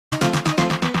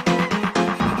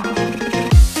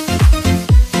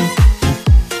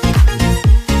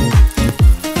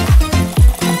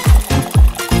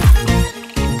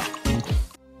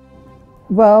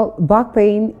Well, back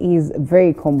pain is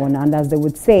very common, and as they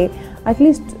would say, at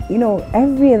least,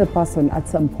 every other person at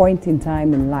some point in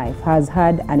time in life has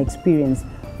had an experience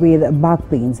with back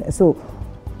pains. So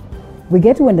we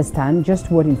get to understand just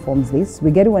what informs this.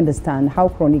 We get to understand how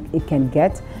chronic it can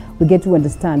get. We get to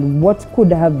understand what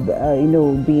could have,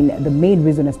 been the main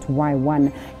reason as to why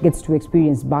one gets to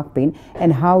experience back pain,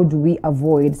 and how do we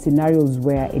avoid scenarios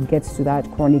where it gets to that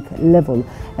chronic level.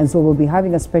 And so we'll be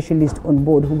having a specialist on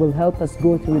board who will help us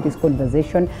go through this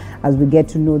conversation as we get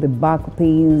to know the back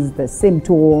pains, the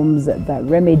symptoms, the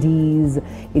remedies,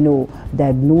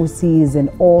 diagnoses,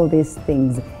 and all these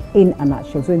things in a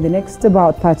nutshell. So in the next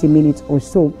about 30 minutes or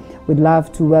so, we'd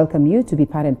love to welcome you to be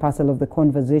part and parcel of the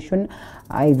conversation.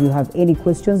 If you have any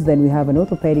questions, then we have an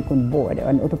orthopedic on board,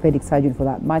 an orthopedic surgeon for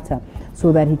that matter,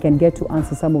 so that he can get to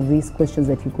answer some of these questions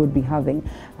that you could be having.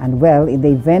 And well, in the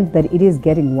event that it is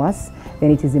getting worse,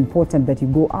 then it is important that you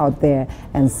go out there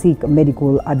and seek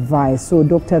medical advice. So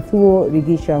Dr. Thuo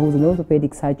Rigisha, who's an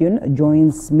orthopedic surgeon,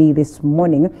 joins me this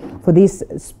morning for this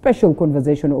special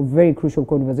conversation, a very crucial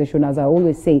conversation. As I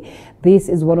always say, this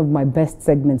is one of my best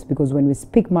segments, because when we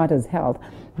speak matters health,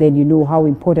 then you know how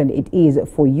important it is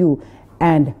for you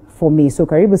and for me. So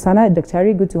karibu sana,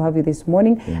 Daktari, good to have you this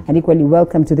morning. And equally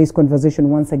welcome to this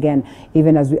conversation once again,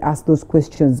 even as we ask those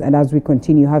questions and as we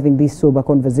continue having this sober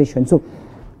conversation. So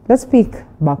let's speak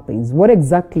back pains. What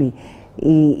exactly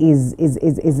is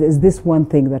this one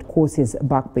thing that causes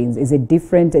back pains? Is it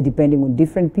different depending on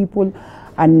different people?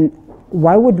 And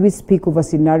why would we speak of a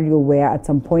scenario where at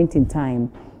some point in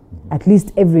time, at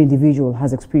least every individual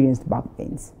has experienced back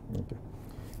pains? Okay.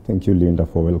 Thank you, Linda,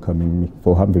 for welcoming me,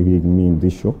 for having me in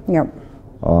this show. Yeah.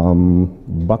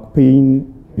 Back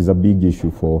pain is a big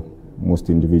issue for most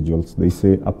individuals. They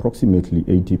say approximately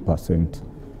 80%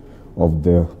 of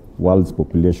the world's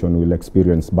population will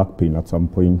experience back pain at some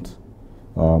point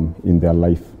in their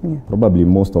life. Yeah. Probably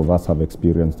most of us have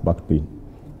experienced back pain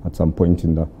at some point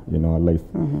in our life.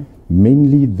 Mm-hmm.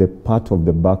 Mainly the part of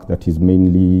the back that is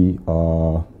mainly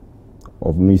of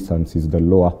nuisance is the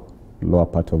lower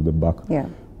part of the back. Yeah.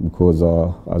 Because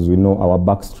as we know, our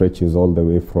back stretches all the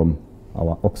way from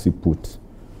our occiput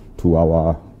to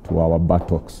our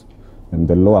buttocks, and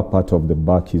the lower part of the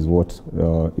back is what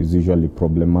is usually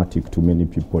problematic to many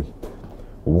people.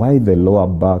 Why the lower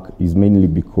back is mainly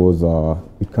because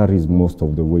it carries most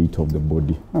of the weight of the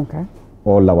body. Okay.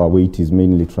 All our weight is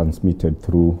mainly transmitted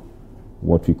through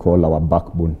what we call our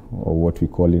backbone, or what we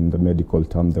call in the medical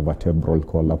term the vertebral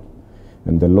column.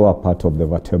 And the lower part of the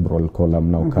vertebral column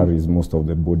now carries most of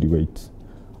the body weight.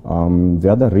 The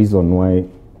other reason why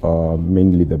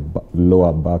mainly the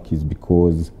lower back is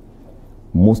because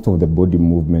most of the body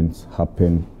movements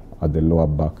happen at the lower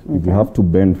back. Okay. If you have to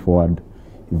bend forward,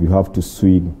 if you have to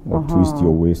swing or twist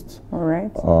your waist, all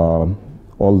right,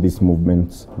 all these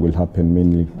movements will happen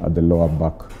mainly at the lower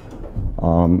back.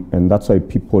 And that's why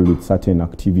people with certain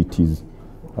activities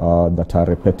that are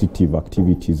repetitive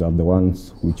activities are the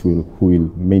ones who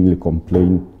will mainly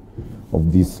complain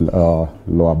of this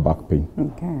lower back pain.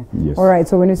 Okay. Yes. All right.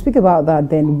 So when we speak about that,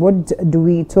 then what do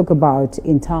we talk about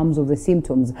in terms of the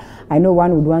symptoms? I know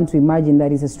one would want to imagine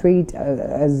that it's a straight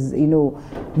as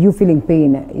you feeling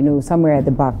pain, somewhere at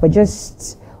the back, but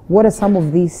just what are some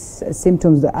of these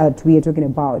symptoms that we are talking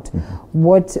about?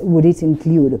 What would it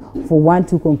include for one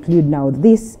to conclude now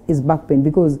this is back pain?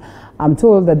 Because I'm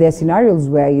told that there are scenarios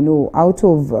where, out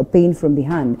of pain from the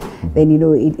hand, then,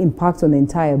 it impacts on the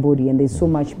entire body, and there's so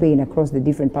much pain across the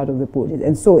different part of the body.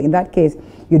 And so in that case,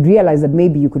 you'd realize that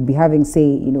maybe you could be having,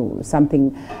 say,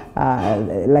 something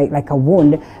like a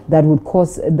wound that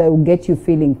would get you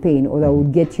feeling pain, or that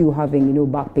would get you having,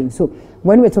 back pain. So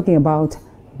when we're talking about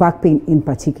back pain in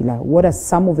particular, what are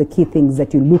some of the key things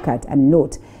that you look at and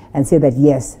note and say that,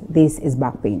 yes, this is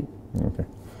back pain? Okay.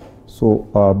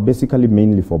 So basically,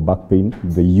 mainly for back pain,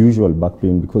 the usual back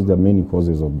pain, because there are many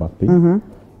causes of back pain,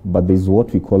 but there's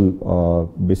what we call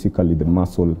basically the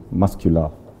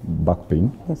muscular back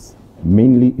pain. Yes.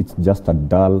 Mainly, it's just a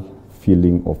dull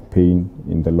feeling of pain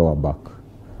in the lower back.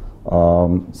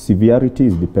 Severity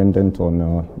is dependent on,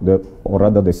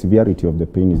 the severity of the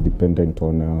pain is dependent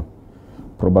on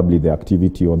probably the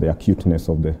activity or the acuteness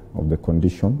of the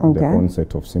condition, the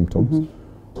onset of symptoms,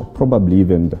 or probably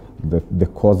even the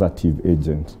causative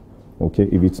agent. Okay,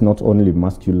 if it's not only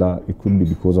muscular, it could be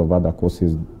because of other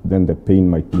causes, then the pain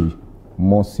might be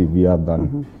more severe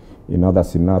than in other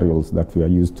scenarios that we are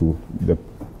used to, the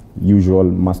usual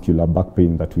muscular back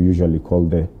pain that we usually call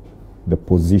the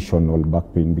positional back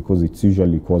pain, because it's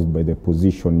usually caused by the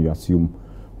position you assume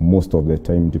most of the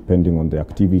time, depending on the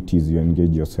activities you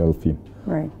engage yourself in.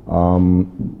 Right.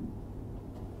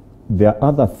 there are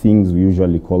other things we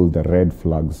usually call the red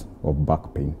flags of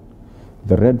back pain.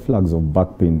 The red flags of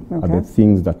back pain are the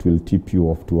things that will tip you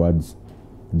off towards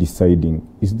deciding,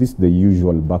 is this the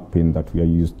usual back pain that we are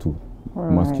used to,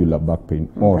 muscular back pain,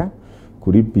 or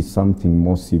could it be something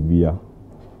more severe?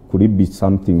 Could it be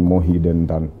something more hidden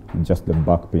than just the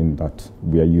back pain that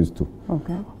we are used to?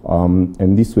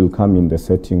 And this will come in the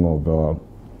setting of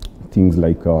things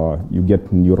like you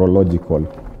get neurological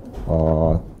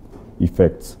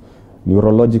effects.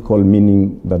 Neurological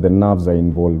meaning that the nerves are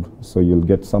involved. So you'll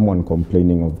get someone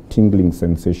complaining of tingling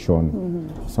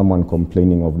sensation, someone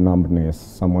complaining of numbness,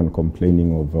 someone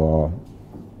complaining of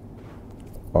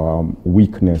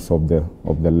weakness of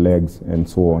the legs, and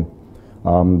so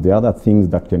on. The other things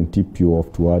that can tip you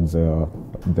off towards the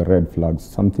red flags,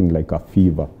 something like a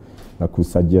fever, that could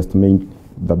suggest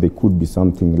that there could be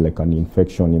something like an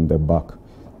infection in the back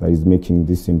that is making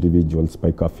this individual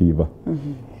spike a fever.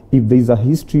 If there is a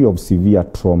history of severe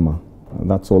trauma,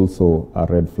 that's also a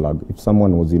red flag. If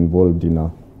someone was involved in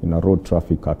a road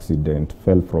traffic accident,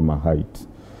 fell from a height,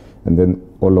 and then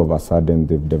all of a sudden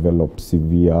they've developed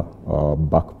severe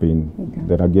back pain,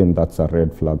 then again that's a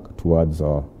red flag towards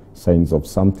signs of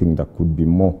something that could be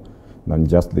more than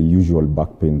just the usual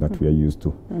back pain that we are used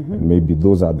to. And maybe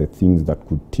those are the things that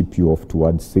could tip you off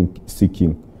towards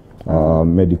seeking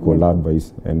medical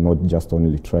advice and not just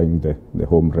only trying the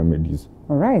home remedies.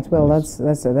 All right. Well, that's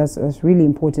really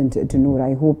important to note.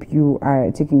 I hope you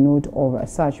are taking note of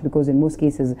such, because in most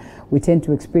cases we tend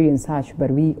to experience such,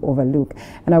 but we overlook.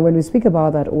 And when we speak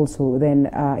about that also, then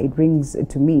it brings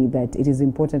to me that it is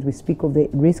important we speak of the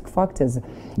risk factors.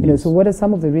 You know, so what are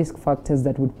some of the risk factors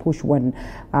that would push one,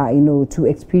 to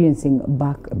experiencing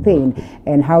back pain,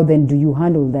 and how then do you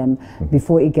handle them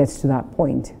before it gets to that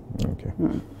point? Okay.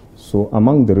 So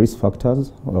among the risk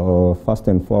factors, first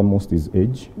and foremost is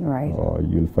age.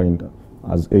 You'll find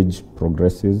as age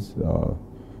progresses,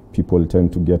 people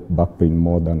tend to get back pain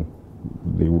more than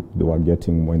they were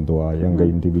getting when they were younger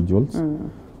individuals.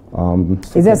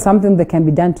 Is there something that can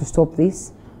be done to stop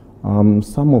this?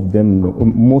 Some of them,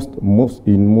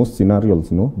 in most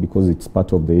scenarios, no, because it's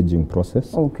part of the aging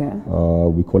process.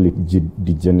 We call it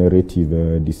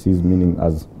degenerative disease, meaning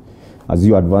as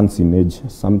you advance in age,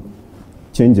 some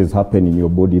changes happen in your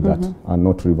body that are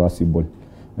not reversible,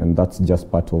 and that's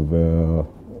just part of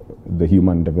the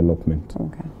human development.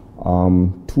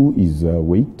 Two is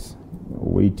weight.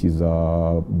 Weight is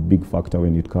a big factor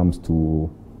when it comes to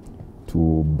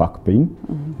back pain,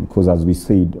 because as we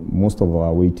said, most of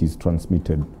our weight is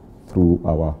transmitted through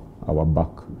our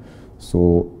back.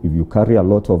 So if you carry a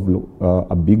lot of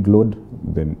a big load,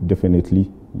 then definitely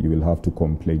you will have to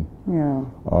complain.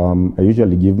 I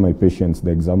usually give my patients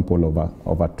the example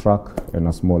of a truck and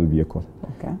a small vehicle.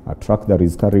 A truck that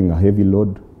is carrying a heavy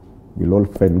load will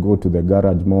often go to the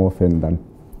garage more often than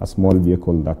a small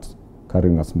vehicle that's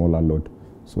carrying a smaller load.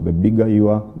 So the bigger you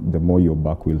are, the more your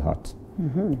back will hurt.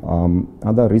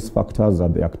 Other risk factors are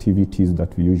the activities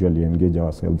that we usually engage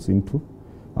ourselves into,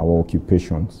 our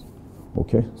occupations.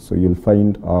 So you'll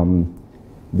find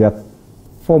there are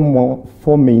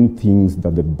four main things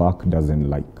that the back doesn't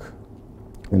like,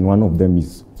 and one of them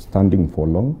is standing for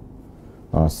long,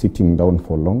 sitting down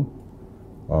for long,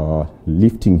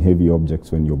 lifting heavy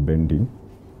objects when you're bending,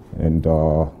 and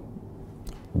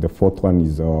the fourth one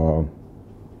is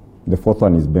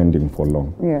bending for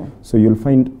long. So you'll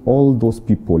find all those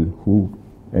people who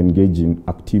engage in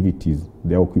activities,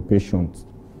 their occupations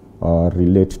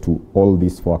relate to all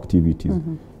these four activities.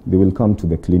 They will come to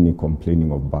the clinic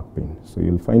complaining of back pain. So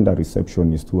you'll find a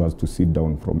receptionist who has to sit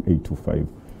down from 8 to 5.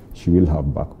 She will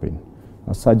have back pain.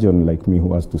 A surgeon like me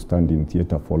who has to stand in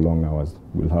theater for long hours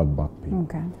will have back pain.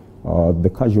 The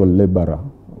casual laborer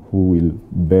who will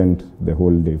bend the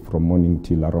whole day from morning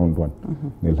till around 1,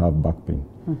 they'll have back pain.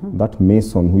 That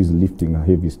mason who is lifting a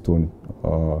heavy stone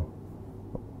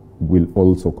will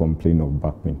also complain of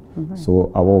back pain.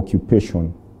 So our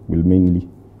occupation will mainly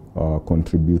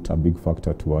contribute a big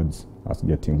factor towards us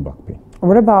getting back pain.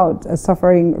 What about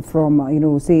suffering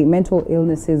from, say, mental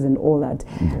illnesses and all that?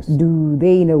 Do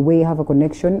they, in a way, have a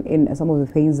connection in some of the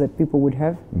things that people would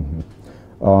have?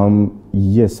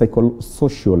 Yes,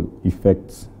 social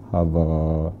effects have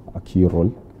a key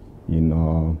role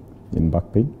in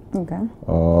back pain.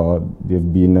 There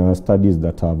have been studies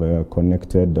that have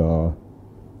connected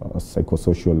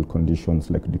psychosocial conditions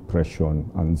like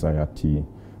depression, anxiety,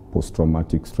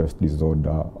 post-traumatic stress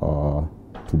disorder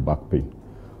to back pain.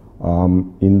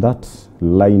 In that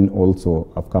line also,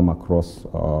 I've come across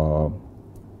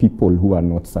people who are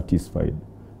not satisfied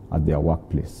at their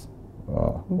workplace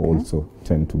also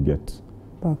tend to get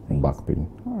back pain.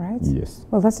 All right. right. Yes.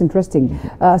 Well, that's interesting.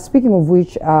 Speaking of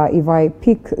which, if I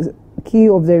pick key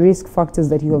of the risk factors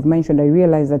that you have mentioned, I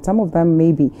realize that some of them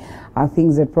maybe are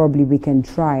things that probably we can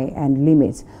try and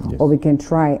limit, yes. or we can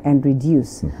try and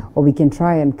reduce, or we can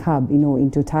try and curb,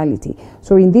 in totality.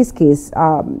 So in this case,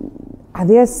 are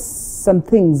there some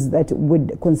things that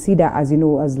would consider as,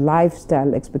 as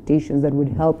lifestyle expectations that would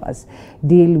help us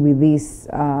deal with these,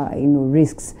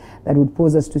 risks that would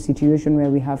pose us to a situation where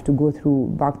we have to go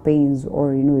through back pains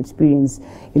or, experience,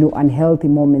 unhealthy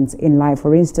moments in life?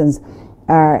 For instance,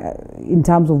 in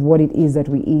terms of what it is that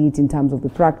we eat, in terms of the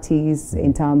practice,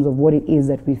 in terms of what it is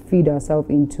that we feed ourselves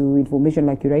into information,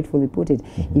 like you rightfully put it.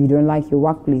 If you don't like your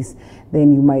workplace,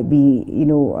 then you might be,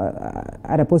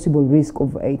 at a possible risk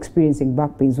of experiencing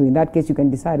back pain. So in that case, you can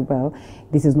decide, well,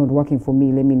 this is not working for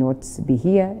me. Let me not be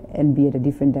here and be at a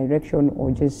different direction,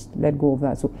 or just let go of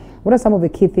that. So what are some of the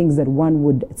key things that one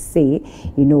would say,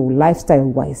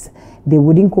 lifestyle-wise, they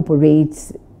would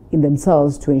incorporate in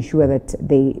themselves to ensure that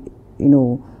they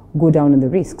go down in the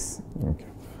risks? Okay.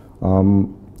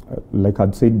 Like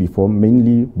I'd said before,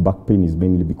 mainly back pain is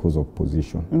mainly because of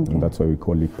position. Okay. And that's why we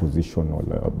call it positional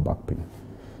back pain.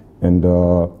 And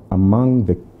among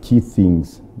the key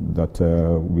things that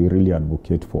we really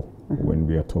advocate for when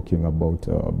we are talking about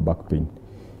back pain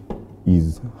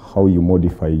is how you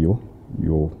modify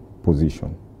your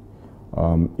position.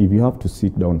 If you have to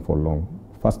sit down for long,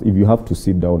 first, if you have to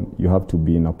sit down, you have to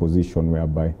be in a position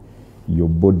whereby your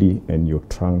body and your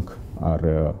trunk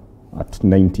are at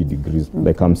 90 degrees,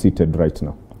 like I'm seated right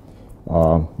now,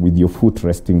 with your foot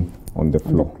resting on the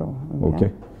floor.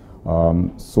 Okay.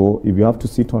 So if you have to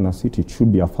sit on a seat, it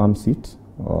should be a firm seat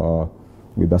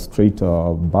with a straight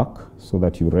back, so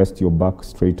that you rest your back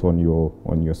straight on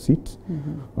your seat.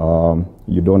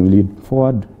 You don't lean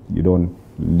forward, you don't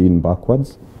lean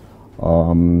backwards,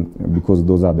 because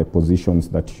those are the positions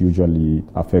that usually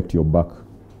affect your back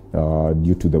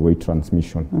due to the weight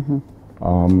transmission.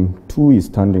 2 is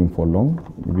standing for long.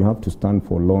 If you have to stand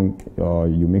for long,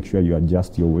 you make sure you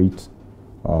adjust your weight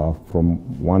from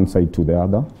one side to the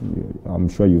other. I'm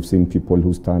sure you've seen people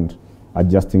who stand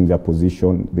adjusting their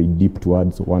position. They dip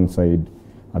towards one side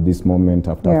at this moment.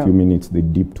 After a few minutes, they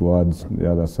dip towards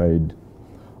the other side.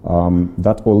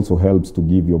 That also helps to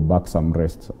give your back some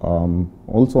rest.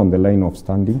 Also on the line of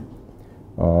standing,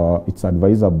 it's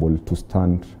advisable to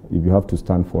stand. If you have to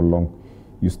stand for long,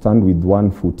 you stand with one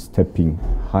foot stepping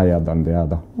higher than the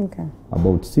other,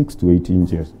 about 6 to 8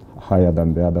 inches higher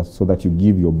than the other, so that you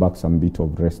give your back some bit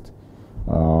of rest.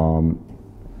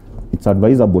 It's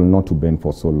advisable not to bend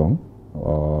for so long.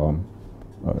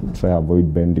 Try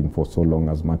avoid bending for so long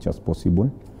as much as possible.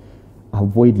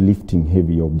 Avoid lifting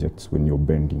heavy objects when you're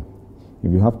bending.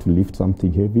 If you have to lift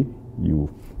something heavy, you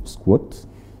squat,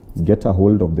 get a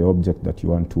hold of the object that you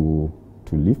want to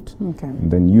lift, and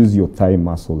then use your thigh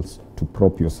muscles to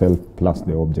prop yourself plus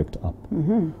the object up.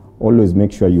 Always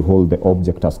make sure you hold the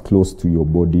object as close to your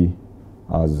body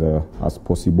as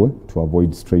possible to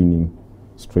avoid straining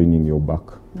your back.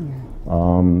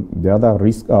 The other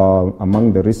risk,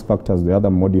 among the risk factors, the other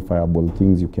modifiable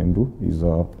things you can do is,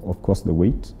 of course, the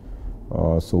weight.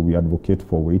 So we advocate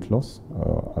for weight loss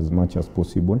as much as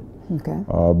possible,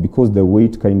 because the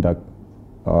weight kind of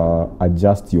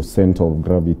adjust your center of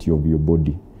gravity of your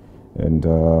body, and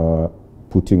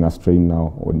putting a strain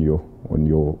now on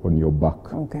your back.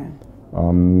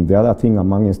 The other thing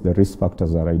amongst the risk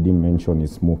factors that I didn't mention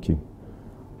is smoking.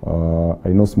 I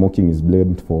know smoking is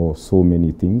blamed for so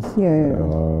many things.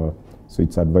 So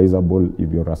it's advisable,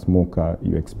 if you're a smoker,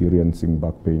 you're experiencing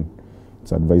back pain,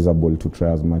 it's advisable to try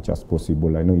as much as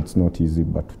possible. I know it's not easy,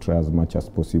 but to try as much as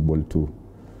possible to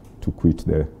quit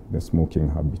the smoking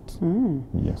habit.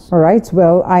 Yes. All right.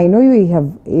 Well, I know you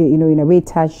have, in a way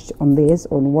touched on this,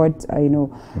 on what,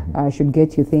 should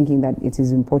get you thinking that it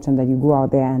is important that you go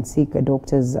out there and seek a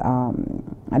doctor's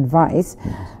advice.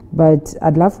 But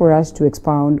I'd love for us to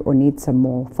expound on it some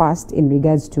more first in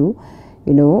regards to,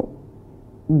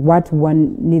 what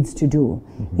one needs to do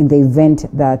in the event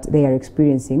that they are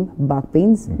experiencing back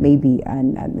pains, maybe,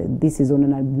 and this is on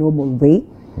an abnormal way.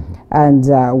 And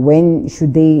when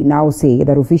should they now say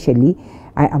that officially,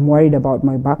 I am worried about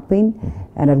my back pain?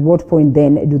 And at what point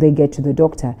then do they get to the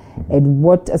doctor? And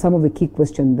what are some of the key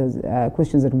questions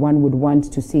that one would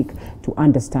want to seek to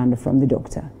understand from the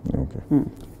doctor?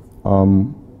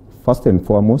 First and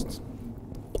foremost,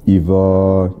 if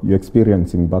you're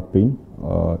experiencing back pain,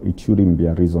 it shouldn't be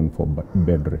a reason for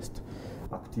bed rest.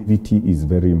 Activity is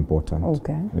very important,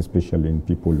 especially in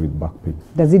people with back pain.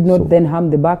 Does it not then harm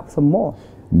the back some more?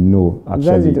 No,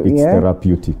 actually, it's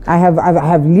therapeutic. I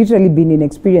have literally been in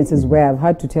experiences where I've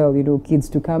had to tell, you know, kids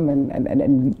to come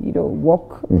and you know,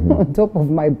 walk on top of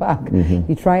my back.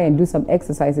 You try and do some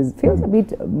exercises. It feels a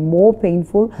bit more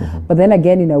painful, but then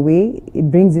again, in a way,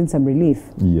 it brings in some relief.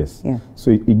 Yes. Yeah.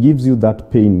 So it gives you that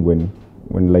pain when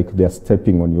like they're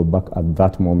stepping on your back at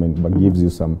that moment, but gives you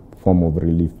some form of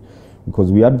relief.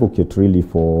 Because we advocate really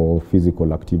for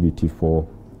physical activity for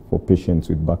patients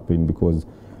with back pain, because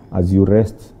as you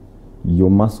rest, your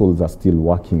muscles are still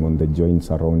working on the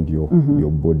joints around your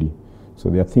body. So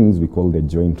there are things we call the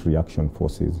joint reaction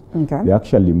forces. Okay. They're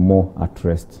actually more at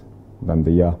rest than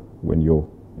they are when you're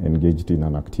engaged in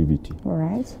an activity. All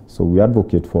right. So we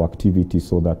advocate for activity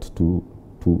so that to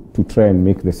try and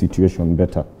make the situation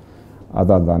better,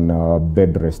 other than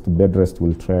bed rest. Bed rest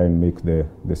will try and make the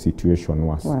situation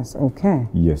worse. Worse, okay.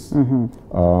 Yes.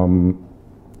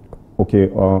 Okay,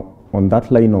 on that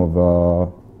line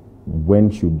of when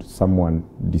should someone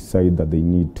decide that they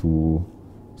need to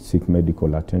seek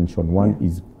medical attention? One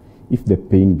is if the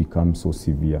pain becomes so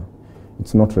severe,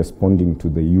 it's not responding to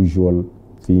the usual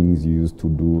things you used to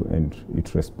do and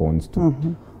it responds to.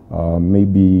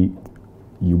 Maybe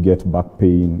you get back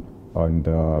pain and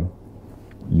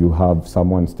you have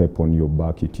someone step on your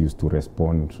back, it used to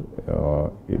respond,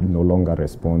 it no longer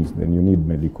responds, then you need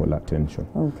medical attention.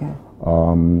 Okay.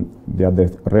 There are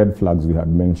the red flags we had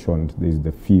mentioned. There's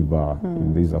the fever.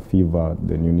 If there's a fever,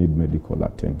 then you need medical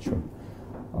attention.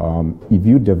 If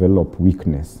you develop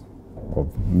weakness,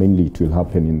 mainly it will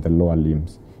happen in the lower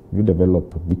limbs. If you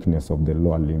develop weakness of the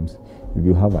lower limbs, if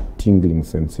you have a tingling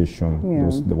sensation,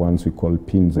 those the ones we call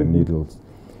pins and needles,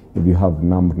 if you have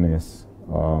numbness,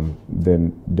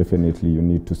 then definitely you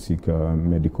need to seek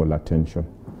medical attention.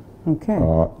 Okay.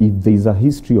 If there is a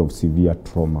history of severe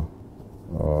trauma,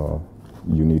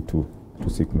 you need to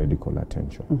seek medical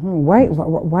attention.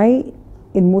 Why,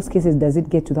 in most cases, does it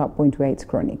get to that point where it's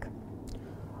chronic?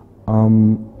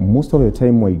 Most of the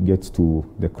time when it gets to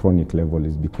the chronic level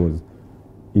is because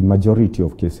in majority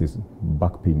of cases,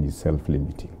 back pain is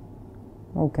self-limiting.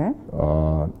 Okay.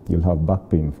 You'll have back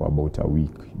pain for about a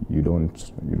week. You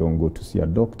don't go to see a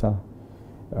doctor.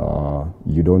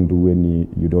 You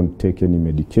don't take any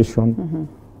medication.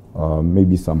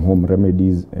 Maybe some home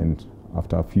remedies, and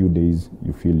after a few days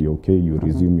you feel you're okay. You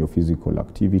resume your physical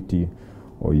activity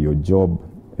or your job,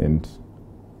 and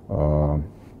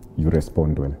you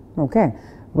respond well. Okay.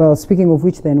 Well, speaking of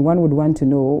which, then one would want to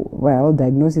know, well,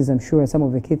 diagnosis, I'm sure some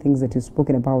of the key things that you've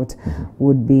spoken about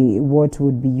would be what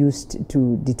would be used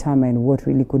to determine what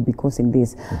really could be causing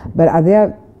this. But are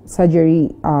there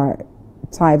surgery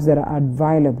types that are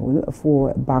available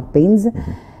for back pains?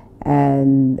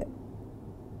 And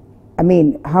I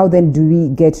mean, how then do we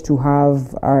get to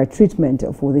have our treatment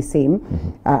for the same,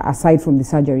 aside from the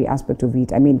surgery aspect of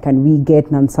it? I mean, can we get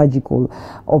non-surgical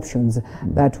options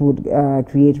that would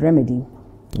create remedy?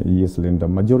 Yes, Linda.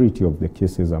 Majority of the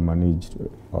cases are managed,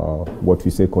 what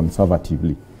we say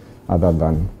conservatively, other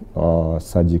than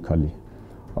surgically.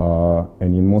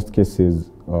 And in most cases,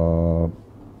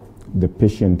 the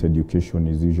patient education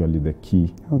is usually the key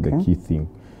thing.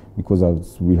 Because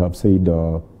as we have said,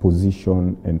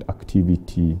 position and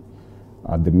activity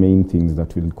are the main things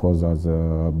that will cause us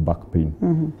back pain.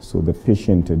 So the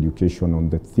patient education on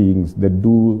the things, the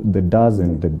does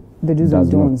and the do's and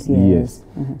don'ts, yes.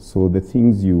 So the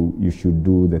things you should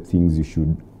do, the things you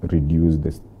should reduce,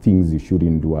 the things you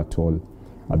shouldn't do at all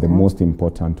are the most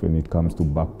important when it comes to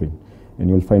back pain. And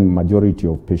you'll find majority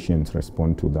of patients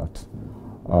respond to that.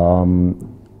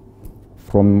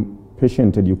 From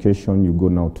patient education, you go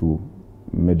now to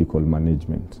medical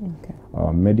management.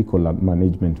 Medical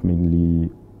management mainly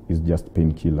is just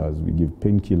painkillers. We give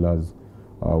painkillers.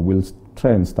 We'll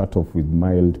try and start off with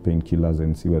mild painkillers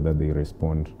and see whether they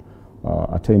respond.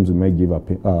 At times we may give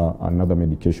another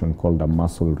medication called a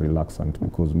muscle relaxant,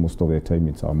 because most of the time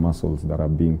it's our muscles that are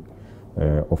being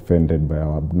offended by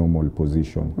our abnormal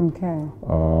position.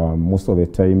 Most of the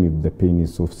time, if the pain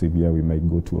is so severe, we might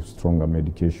go to a stronger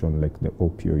medication like the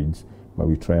opioids, but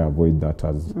we try to avoid that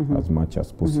as much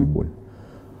as possible.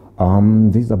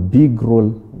 There's a big role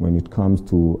when it comes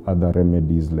to other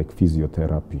remedies like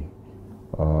physiotherapy,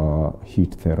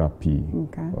 heat therapy,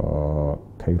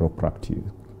 chiropractic,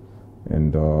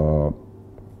 and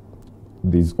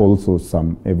there's also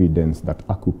some evidence that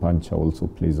acupuncture also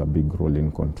plays a big role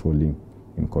in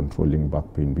controlling back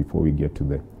pain before we get to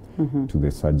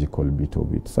the surgical bit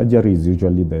of it. Surgery is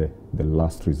usually the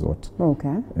last resort.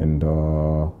 And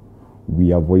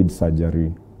we avoid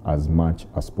surgery as much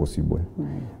as possible.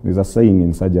 There's a saying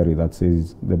in surgery that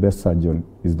says the best surgeon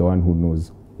is the one who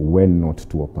knows when not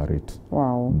to operate.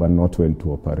 Wow. But not when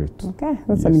to operate. Okay,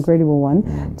 that's an incredible one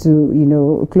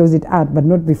to, close it out, but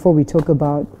not before we talk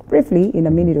about, briefly, in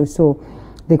a minute or so,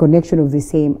 the connection of the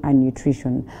same and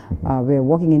nutrition. We're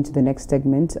walking into the next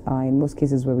segment. In most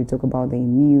cases where we talk about the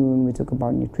immune, we talk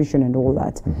about nutrition and all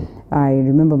that. I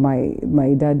remember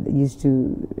my dad used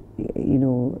to,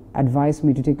 advise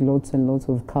me to take lots and lots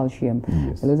of calcium,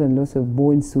 lots and lots of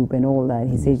bone soup and all that.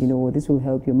 He said, this will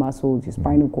help your muscles, your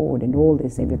spinal cord and all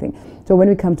this, everything. So when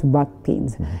we come to back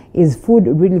pains, is food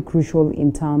really crucial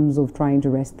in terms of trying to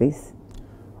rest this?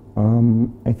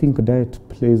 I think diet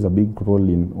plays a big role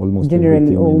in almost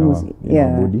generally everything in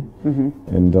our body.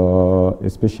 And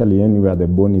especially anywhere the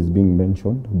bone is being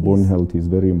mentioned, bone health is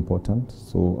very important.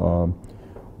 So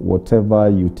whatever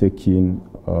you take in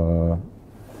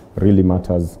really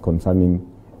matters concerning,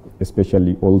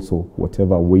 especially also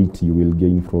whatever weight you will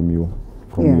gain from your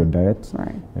diet.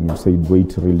 And you said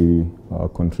weight really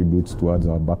contributes towards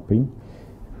our back pain.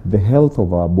 The health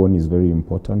of our bone is very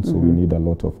important, so we need a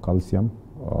lot of calcium.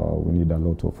 We need a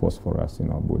lot of phosphorus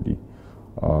in our body.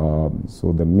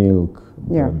 So the milk,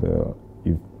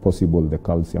 if possible, the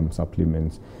calcium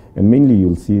supplements. And mainly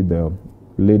you'll see the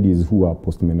ladies who are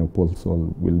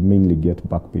postmenopausal will mainly get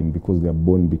back pain because their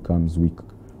bone becomes weaker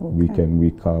and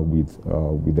weaker with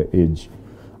the age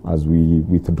as we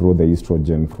withdraw the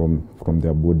estrogen from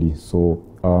their body. So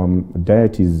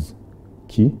diet is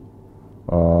key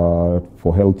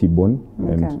for healthy bone.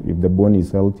 And if the bone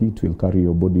is healthy, it will carry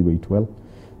your body weight well.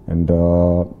 And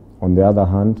on the other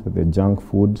hand, the junk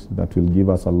food that will give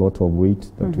us a lot of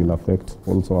weight, that will affect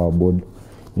also our body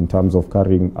in terms of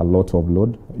carrying a lot of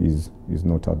load is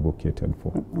not advocated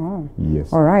for.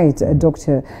 Yes. All right,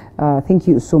 Doctor, thank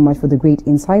you so much for the great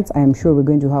insights. I am sure we're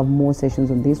going to have more sessions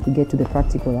on this. We get to the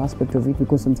practical aspect of it,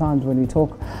 because sometimes when we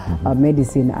talk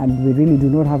medicine and we really do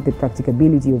not have the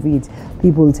practicability of it,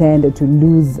 people tend to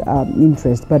lose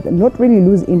interest, but not really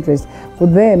lose interest for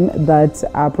them that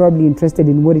are probably interested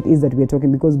in what it is that we're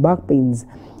talking, because back pains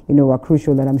are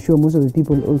crucial, and I'm sure most of the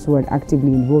people also are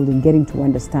actively involved in getting to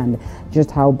understand just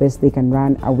how best they can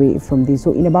run away from this.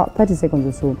 So in about 30 seconds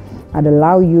or so, I'd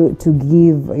allow you to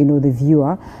give the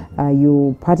viewer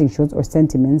your parting shots or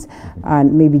sentiments,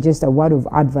 and maybe just a word of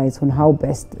advice on how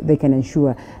best they can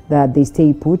ensure that they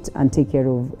stay put and take care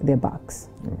of their backs.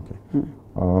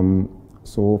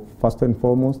 So first and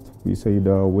foremost, we say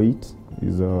the weight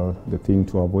is the thing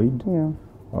to avoid.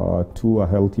 2, a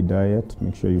healthy diet.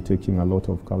 Make sure you're taking a lot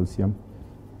of calcium.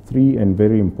 3, and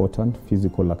very important,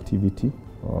 physical activity.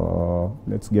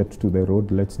 Let's get to the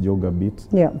road. Let's jog a bit.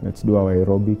 Let's do our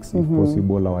aerobics, if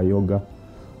possible, our yoga,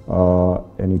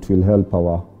 and it will help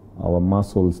our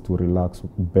muscles to relax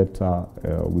better.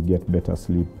 We get better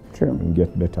sleep and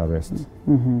get better rest.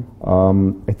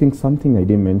 I think something I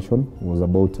didn't mention was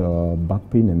about back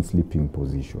pain and sleeping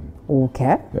position.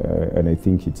 And I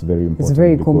think it's very important. It's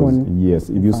very common. Yes,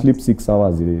 if you sleep 6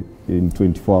 hours in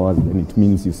 24 hours, then it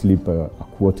means you sleep a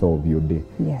quarter of your day.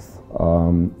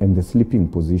 And the sleeping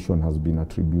position has been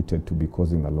attributed to be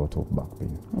causing a lot of back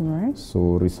pain.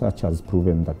 So research has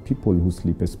proven that people who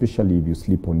sleep, especially if you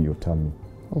sleep on your tummy,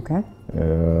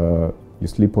 you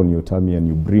sleep on your tummy and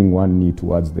you bring one knee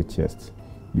towards the chest,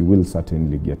 you will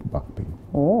certainly get back pain.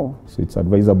 So it's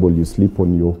advisable you sleep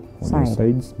on your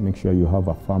sides. Make sure you have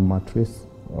a firm mattress,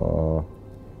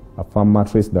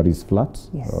 that is flat,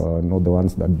 not the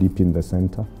ones that dip in the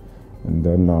center. And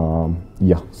then,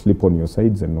 sleep on your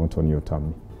sides and not on your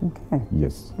tummy.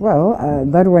 Yes. Well,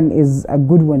 that one is a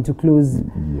good one to close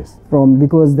from,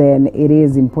 because then it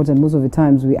is important. Most of the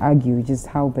times we argue just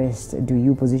how best do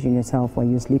you position yourself when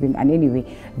you're sleeping, and anyway,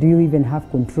 do you even have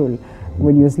control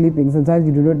when you're sleeping? Sometimes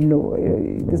you do not know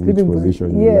the sleeping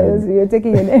position. You're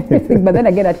taking in everything. But then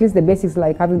again, at least the basics,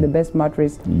 like having the best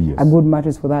mattress, a good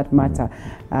mattress for that matter,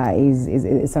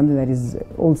 is something that is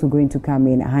also going to come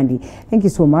in handy. Thank you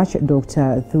so much,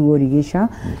 Dr. Thuorigisha.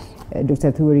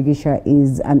 Dr. Thuorigisha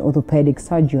is an orthopedic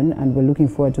surgeon, and we're looking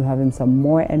forward to having some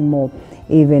more and more,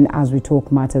 even as we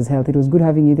talk matters health. It was good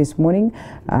having you this morning,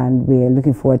 and we're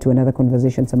looking forward to another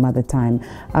conversation some other time.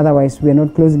 Otherwise, we're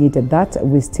not closing it at that.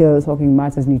 We're still talking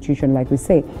matters nutrition. Like we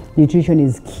say, nutrition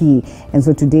is key. And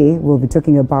so today we'll be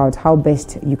talking about how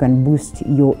best you can boost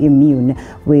your immune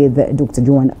with Dr.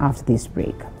 Joan after this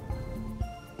break.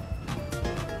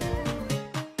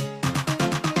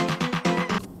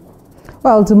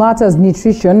 Well, to matters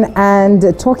nutrition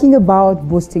and talking about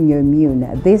boosting your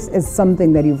immune. This is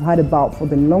something that you've heard about for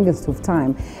the longest of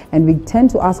time, and we tend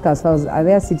to ask ourselves, are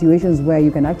there situations where you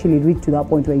can actually reach to that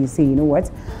point where you say, you know what,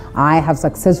 I have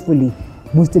successfully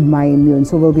boosted my immune.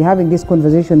 So we'll be having this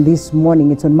conversation this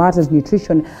morning. It's on Matters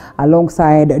Nutrition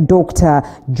alongside Dr.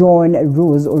 John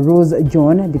Rose, or Rose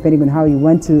John, depending on how you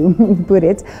want to put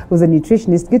it, who's a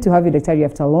nutritionist. Good to have you, Dr.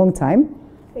 after a long time.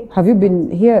 Have you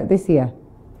been here this year?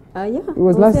 Yeah. It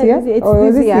was last year? It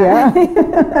was this year.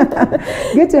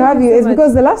 Good to have you. It's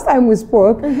because the last time we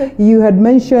spoke, you had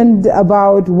mentioned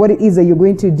about what it is that you're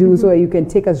going to do so that you can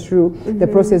take us through the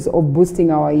process of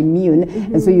boosting our immune.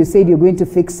 And so you said you're going to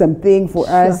fix something for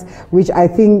us, which I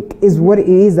think is what it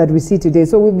is that we see today.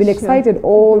 So we've been excited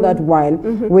all that while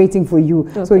waiting for you.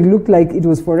 So it looked like it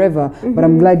was forever, but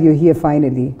I'm glad you're here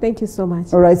finally. Thank you so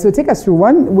much. All right, so take us through.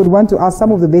 One would want to ask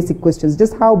some of the basic questions.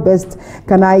 Just how best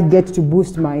can I get to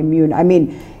boost my immune? I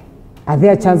mean, are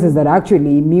there chances that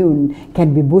actually immune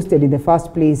can be boosted in the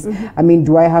first place? I mean,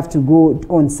 do I have to go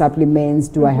on supplements?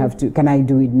 Do I have to, can I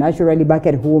do it naturally back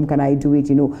at home? Can I do it,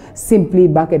 you know, simply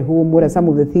back at home? What are some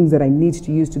of the things that I need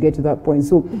to use to get to that point?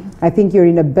 So I think you're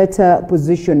in a better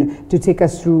position to take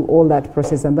us through all that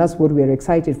process, and that's what we're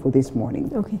excited for this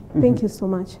morning. Okay, thank you so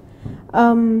much.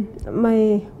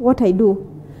 What I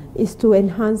do is to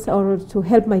enhance or to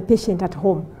help my patient at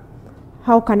home.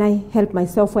 How can I help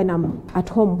myself when I'm at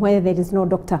home where there is no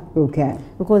doctor? Okay.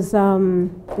 Because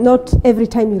not every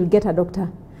time you'll get a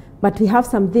doctor, but we have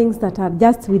some things that are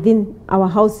just within our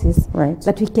houses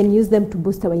that we can use them to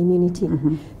boost our immunity.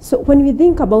 So when we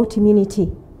think about immunity,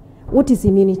 what is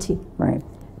immunity? Right.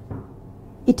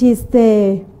 It is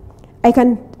I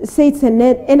can say it's an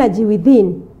energy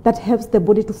within that helps the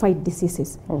body to fight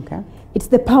diseases. Okay. It's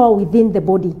the power within the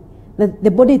body, that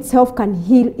the body itself can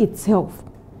heal itself.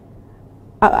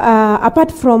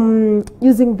 Apart from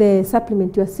using the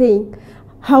supplement, you are saying,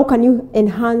 how can you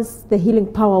enhance the healing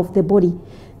power of the body?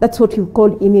 That's what you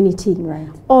call immunity. Right.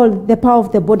 All the power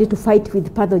of the body to fight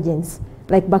with pathogens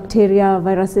like bacteria,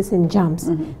 viruses, and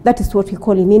germs. That is what we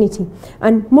call immunity.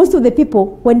 And most of the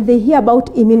people, when they hear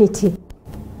about immunity,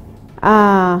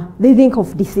 they think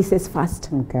of diseases first.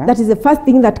 Okay. That is the first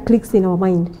thing that clicks in our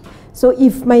mind. So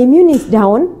if my immune is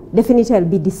down, definitely I'll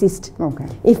be diseased. Okay.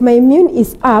 If my immune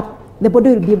is up, the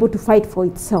body will be able to fight for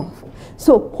itself.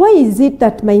 So why is it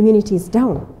that my immunity is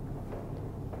down?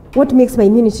 What makes my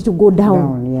immunity to go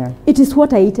down? It is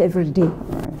what I eat every day.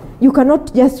 Right. You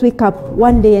cannot just wake up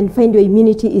one day and find your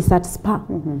immunity is at par.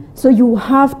 So you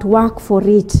have to work for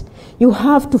it. You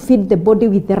have to feed the body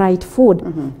with the right food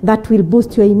that will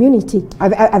boost your immunity.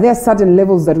 Are there certain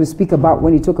levels that we speak about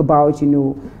when you talk about, you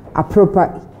know, a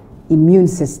proper immune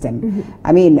system?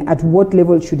 I mean, at what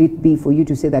level should it be for you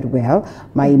to say that, well,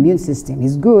 my immune system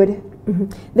is good?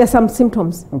 There are some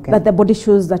symptoms that the body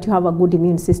shows that you have a good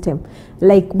immune system,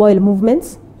 like bowel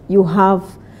movements. You have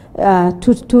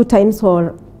two times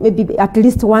or maybe at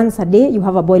least once a day you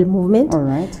have a bowel movement. All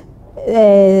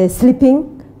right.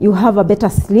 Sleeping, you have a better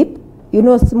sleep. You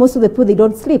know, most of the people, they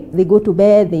don't sleep. They go to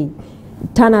bed, they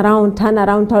turn around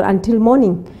until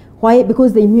morning. Why?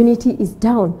 Because the immunity is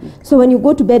down. So when you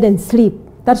go to bed and sleep,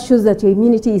 that shows that your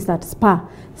immunity is at par.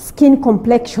 Skin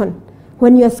complexion.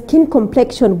 When your skin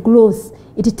complexion glows,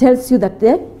 it tells you that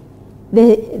the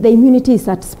immunity is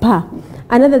at par.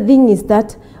 Another thing is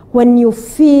that when you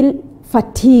feel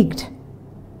fatigued,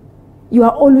 you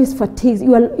are always fatigued.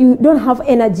 You don't have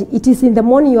energy. It is in the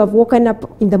morning, you have woken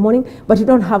up in the morning, but you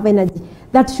don't have energy.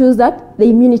 That shows that the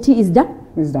immunity is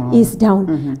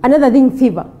down. Another thing,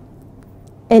 fever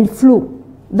and flu.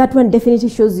 That one definitely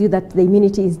shows you that the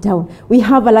immunity is down. We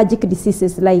have allergic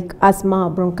diseases like asthma,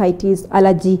 bronchitis,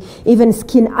 allergy, even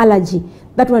skin allergy.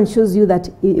 That one shows you that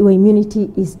your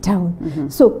immunity is down.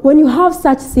 So when you have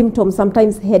such symptoms,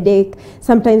 sometimes headache,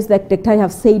 sometimes like the doctor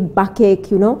have said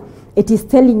backache, you know, it is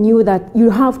telling you that you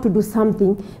have to do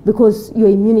something because your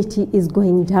immunity is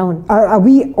going down. Are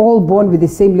we all born with the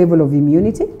same level of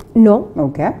immunity? No.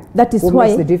 Okay. That is what why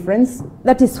makes the difference?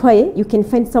 That is why you can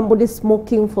find somebody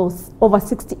smoking for over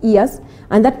 60 years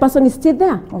and that person is still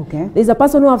there. Okay. There's a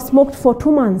person who have smoked for 2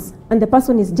 months and the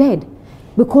person is dead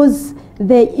because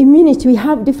the immunity, we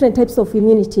have different types of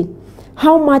immunity.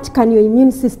 How much can your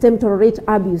immune system tolerate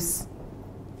abuse?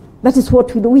 That is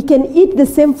what we do. We can eat the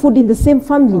same food in the same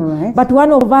family, but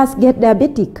one of us get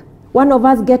diabetic, one of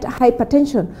us get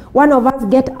hypertension, one of us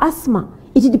get asthma.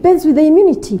 It depends with the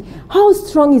immunity. How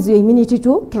strong is your immunity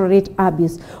to tolerate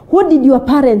abuse? What did your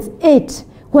parents eat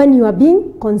when you are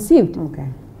being conceived? Okay.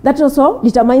 That also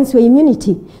determines your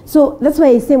immunity. So that's why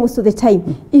I say most of the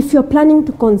time, if you're planning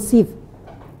to conceive,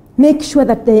 make sure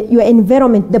that your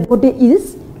environment, the body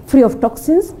is free of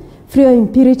toxins, free of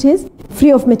impurities,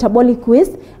 free of metabolic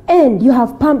waste, and you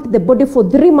have pumped the body for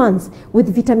 3 months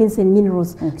with vitamins and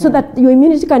minerals so that your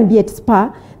immunity can be at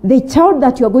par. the child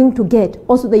that you are going to get,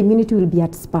 also the immunity will be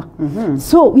at spa.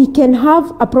 So we can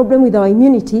have a problem with our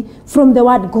immunity from the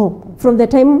word go, from the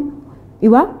time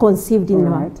you are conceived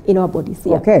in our bodies.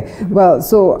 Yeah. Okay, well,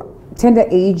 so tender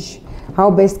age, how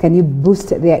best can you boost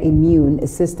their immune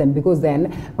system? Because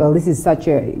then, well, this is such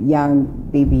a young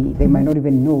baby, they might not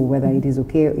even know whether it is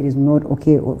okay or it is not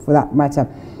okay, or for that matter.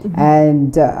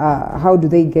 And how do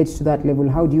they get to that level?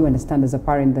 How do you understand as a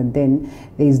parent that then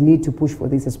there is need to push for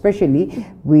this, especially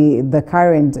with the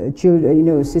current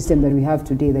system that we have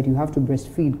today, that you have to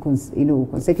breastfeed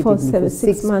consecutively for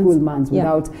 6 school months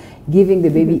without giving the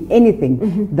baby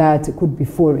anything that could be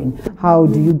foreign. How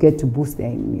do you get to boost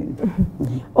their immune?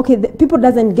 Okay, people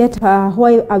doesn't get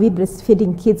why are we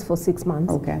breastfeeding kids for 6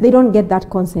 months. Okay. They don't get that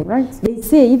concept. Right. They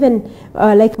say, even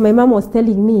like my mom was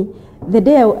telling me, the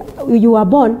day you were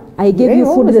born, I gave you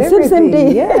food the same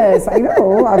day. Yes, I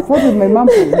know. I fought with my mom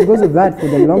because of that for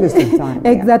the longest of time.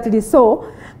 Exactly. Yeah.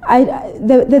 So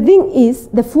the thing is,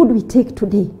 the food we take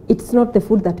today, it's not the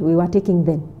food that we were taking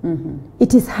then.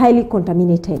 It is highly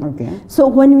contaminated. Okay. So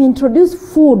when we introduce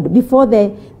food before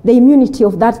the immunity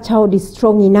of that child is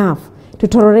strong enough to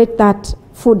tolerate that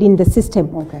food in the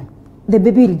system, the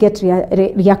baby will get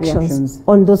reactions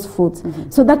on those foods.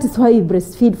 So that is why we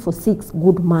breastfeed for 6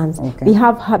 good months. We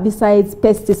have herbicides,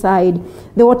 pesticide.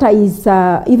 The water is,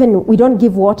 even we don't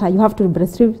give water, you have to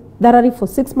breastfeed thoroughly for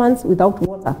 6 months without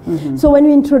water. So when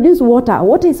we introduce water,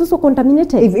 water is also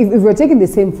contaminated. If we're taking the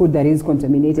same food that is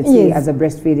contaminated, say as a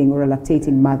breastfeeding or a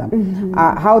lactating mother,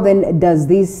 how then does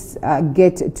this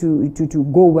get to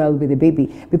go well with the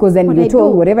baby? Because then you're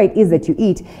told whatever it is that you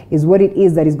eat is what it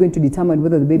is that is going to determine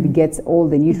whether the baby gets all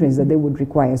the nutrients that they would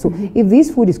require. So if this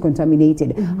food is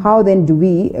contaminated, how then do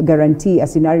we guarantee a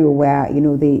scenario where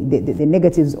the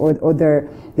negatives or the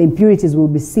impurities will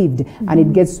be sieved and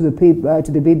it gets to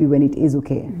the baby when it is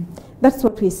okay? That's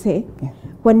what we say.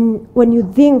 When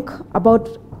you think about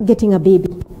getting a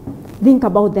baby, think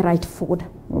about the right food.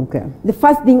 Okay. The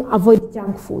first thing, avoid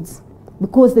junk foods,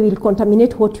 because they will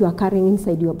contaminate what you are carrying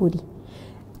inside your body.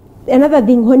 Another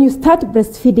thing, when you start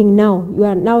breastfeeding now, you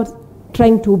are now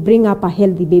trying to bring up a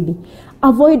healthy baby.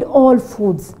 Avoid all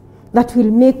foods that will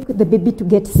make the baby to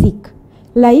get sick,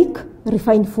 like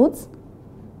refined foods.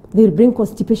 They will bring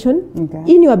constipation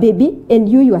in your baby and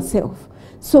you yourself.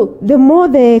 So the more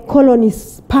the colon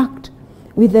is packed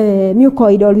with the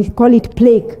mucoid, or we call it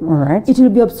plaque, it will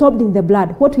be absorbed in the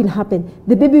blood. What will happen?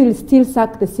 The baby will still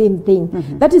suck the same thing.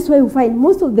 That is why we find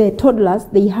most of the toddlers,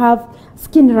 they have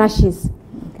skin rashes.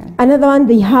 Another one,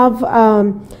 they have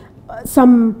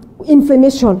some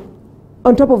inflammation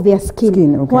on top of their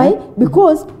skin. Why?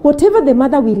 Because whatever the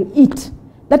mother will eat,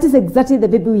 that is exactly the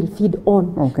baby will feed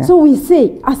on. So we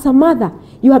say, as a mother,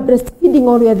 you are breastfeeding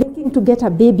or you are thinking to get a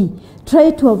baby,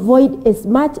 try to avoid as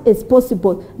much as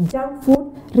possible junk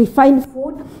food, refined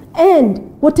food,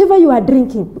 and whatever you are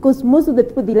drinking, because most of the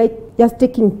people, they like just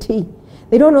taking tea.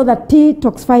 They don't know that tea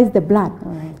toxifies the blood.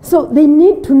 So they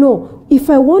need to know, if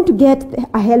I want to get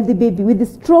a healthy baby with a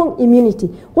strong immunity,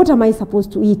 what am I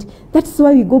supposed to eat? That's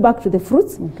why we go back to the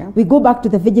fruits, we go back to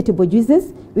the vegetable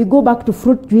juices, we go back to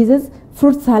fruit juices,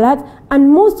 fruit salads, and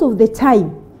most of the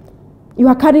time, you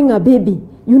are carrying a baby,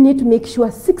 you need to make sure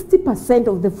 60%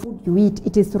 of the food you eat,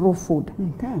 it is raw food,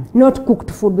 not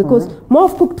cooked food, because more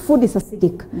of cooked food is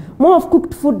acidic. More of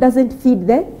cooked food doesn't feed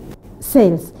the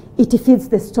cells, it feeds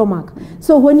the stomach.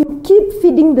 So when you keep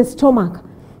feeding the stomach,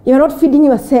 you're not feeding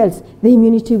your cells, the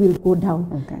immunity will go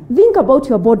down. Think about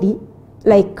your body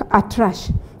like a trash.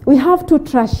 We have 2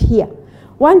 trash here.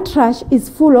 One trash is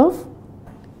full of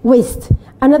waste.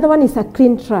 Another one is a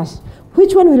clean trash.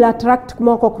 Which one will attract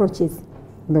more cockroaches?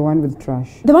 The one with trash.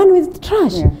 The one with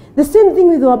trash. The same thing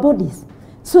with our bodies.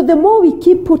 So the more we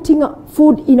keep putting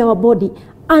food in our body,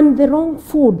 and the wrong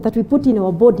food that we put in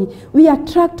our body, we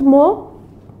attract more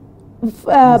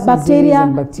bacteria,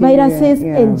 viruses,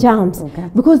 and germs,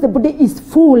 because the body is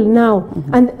full now,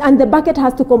 and the bucket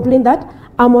has to complain that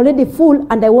I'm already full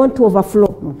and I want to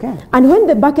overflow. And when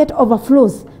the bucket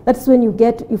overflows, that's when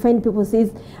you find people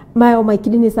says, my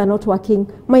kidneys are not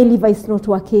working, my liver is not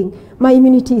working, my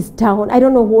immunity is down, I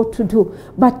don't know what to do.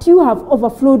 But you have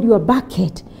overflowed your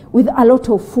bucket with a lot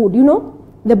of food.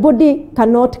 The body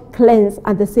cannot cleanse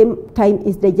at the same time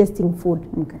is digesting food.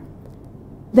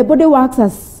 The body works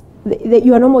as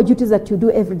your normal duties that you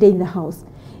do every day in the house.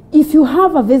 If you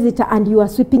have a visitor and you are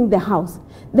sweeping the house,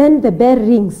 then the bell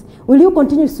rings. Will you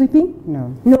continue sweeping?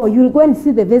 No. No, you will go and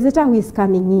see the visitor who is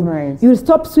coming in. You will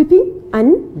stop sweeping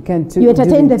and you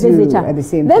entertain the visitor. At the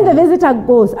same then time. the visitor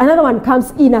goes, another one comes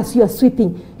in as you are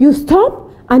sweeping. You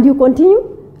stop and you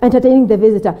continue entertaining the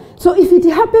visitor. So if it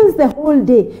happens the whole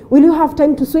day, will you have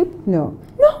time to sweep? No.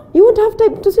 No. You won't have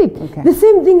time to sleep. Okay. The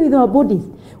same thing with our bodies.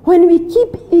 When we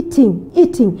keep eating,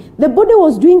 the body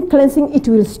was doing cleansing, it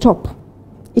will stop.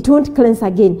 It won't cleanse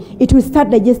again. It will start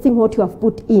digesting what you have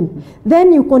put in.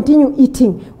 Then you continue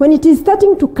eating. When it is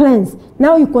starting to cleanse,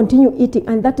 now you continue eating,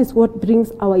 and that is what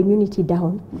brings our immunity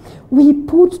down. We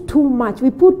put too much.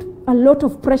 We put a lot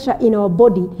of pressure in our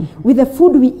body with the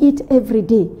food we eat every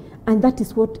day, and that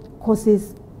is what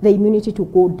causes the immunity to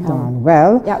go down.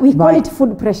 Well, yeah, we call it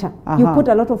food pressure. You put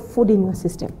a lot of food in your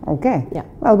system. Okay. Yeah.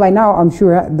 Well, by now I'm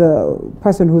sure the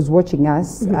person who's watching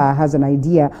us has an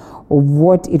idea of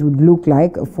what it would look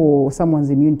like for someone's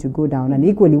immune to go down, and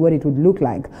equally what it would look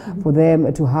like for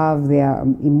them to have their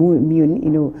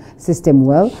immune system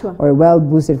well, or well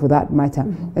boosted for that matter.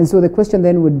 And so the question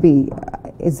then would be,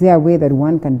 is there a way that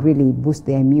one can really boost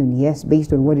their immune? Yes,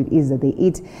 based on what it is that they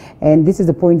eat. And this is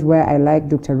the point where I like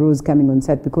Dr. Rose coming on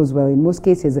set, because, well, in most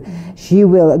cases, she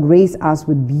will grace us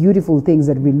with beautiful things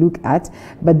that we look at,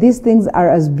 but these things are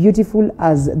as beautiful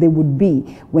as they would be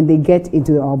when they get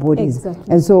into our bodies.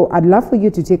 Exactly. And so I'd love for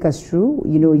you to take us through,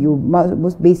 your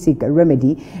most basic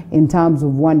remedy in terms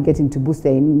of one getting to boost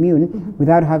their immune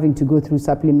without having to go through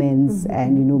supplements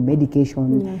and,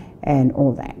 medication and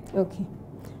all that. Okay.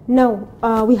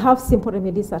 Now, we have simple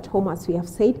remedies at home, as we have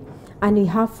said, and we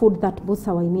have food that boosts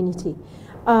our immunity.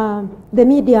 The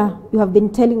media, you have been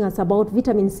telling us about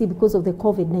vitamin C because of the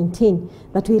COVID-19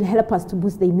 that will help us to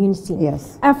boost the immunity.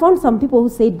 Yes. I found some people who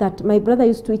said that my brother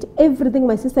used to eat everything,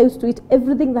 my sister used to eat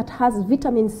everything that has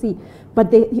vitamin C,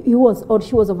 but he was or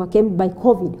she was overcome by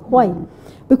COVID. Why?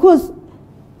 Because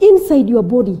inside your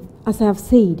body, as I have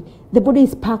said, the body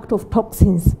is packed of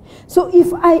toxins. So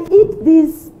if I eat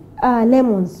these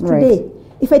lemons today,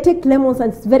 if I take lemons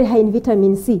and it's very high in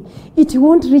vitamin C, it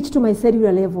won't reach to my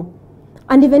cellular level.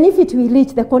 And even if it will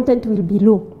reach, the content will be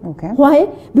low. Okay. Why?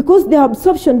 Because the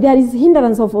absorption, there is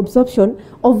hindrance of absorption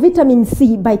of vitamin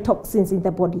C by toxins in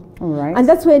the body. All right. And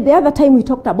that's why the other time we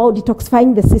talked about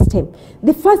detoxifying the system.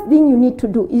 The first thing you need to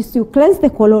do is to cleanse the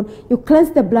colon, you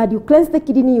cleanse the blood, you cleanse the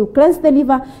kidney, you cleanse the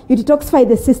liver, you detoxify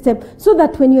the system, so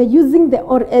that when you're using the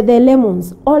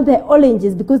lemons, all the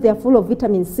oranges, because they are full of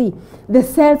vitamin C, the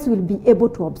cells will be able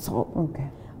to absorb. Okay.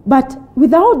 But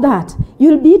without that,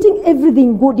 you'll be eating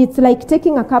everything good. It's like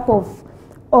taking a cup of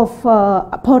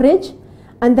porridge,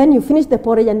 and then you finish the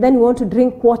porridge, and then you want to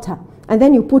drink water, and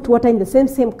then you put water in the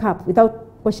same cup without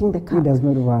washing the cup. It does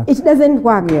not work. It doesn't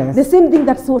work. Yes. The same thing,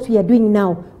 that's what we are doing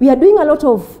now. We are doing a lot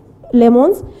of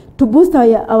lemons to boost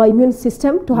our immune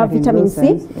system, to have vitamin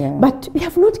C, but we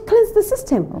have not cleansed the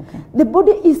system. Okay. The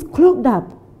body is clogged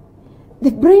up. The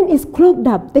brain is clogged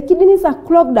up. The kidneys are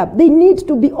clogged up. They need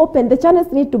to be open. The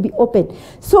channels need to be open.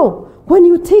 So when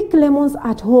you take lemons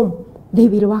at home, they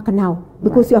will work now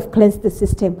because you have cleansed the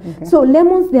system. Okay. So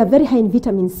lemons, they are very high in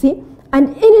vitamin C.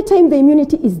 And anytime the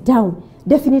immunity is down,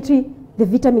 definitely the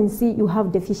vitamin C, you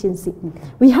have deficiency. Okay.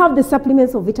 We have the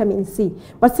supplements of vitamin C.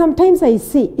 But sometimes I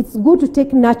say it's good to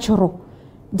take natural.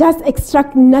 Just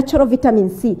extract natural vitamin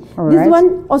C. This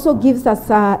one also gives us,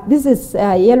 this is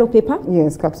yellow pepper.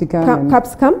 Yes, capsicum.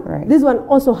 Capsicum. Right. This one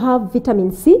also have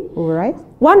vitamin C. All right.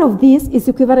 One of these is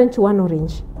equivalent to one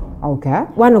orange. Okay.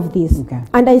 One of these. Okay.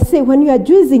 And I say when you are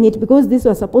juicing it, because this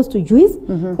was supposed to juice,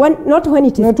 not when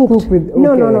it is cooked.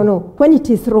 No. When it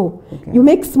is raw. Okay. You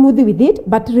make smoothie with it,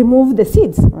 but remove the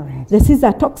seeds. Right. The seeds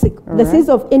are toxic. The seeds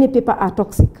of any pepper are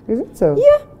toxic. Is it so?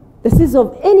 Yeah. The seeds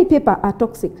of any pepper are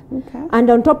toxic. Okay. And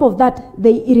on top of that,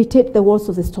 they irritate the walls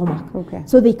of the stomach. Okay.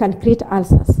 So they can create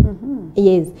ulcers.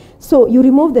 Yes. So you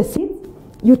remove the seeds.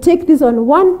 You take this on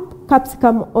one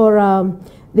capsicum, or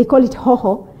they call it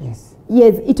hoho. Yes.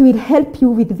 Yes, it will help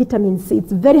you with vitamin C.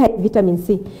 It's very high in vitamin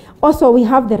C. Also, we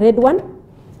have the red one.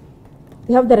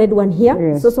 We have the red one here.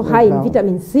 Yes, it's also high in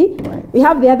vitamin C. Right. We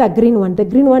have the other green one. The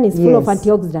green one is full of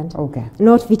antioxidant,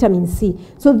 not vitamin C.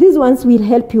 So these ones will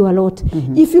help you a lot.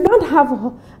 If you don't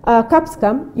have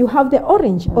capsicum, you have the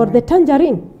orange or the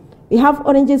tangerine. We have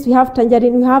oranges, we have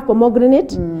tangerine, we have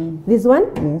pomegranate. This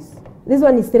one, this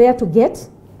one is rare to get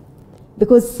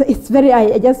because it's very,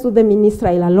 I just saw them in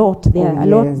Israel a lot. There are a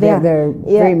lot there. There are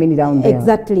very many down there.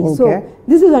 Exactly. Okay. So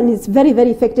this one is very,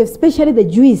 very effective, especially the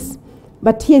juice.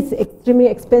 But here it's extremely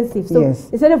expensive. So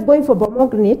instead of going for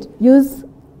pomegranate, use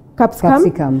capsicum.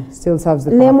 Capsicum still serves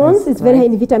the lemons, purpose, it's very high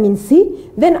in vitamin C.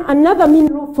 Then another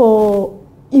mineral for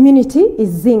immunity is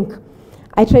zinc.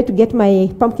 I tried to get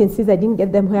my pumpkin seeds. I didn't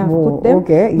get them where I put them.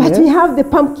 Okay, but we have the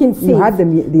pumpkin seeds. You had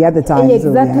them the other time.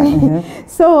 Exactly.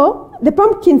 So the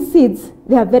pumpkin seeds,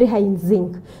 they are very high in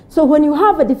zinc. So when you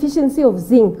have a deficiency of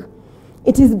zinc,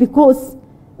 it is because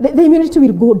the immunity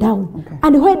will go down. Okay.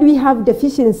 And why do we have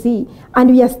deficiency and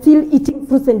we are still eating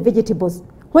fruits and vegetables?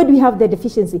 Why do we have the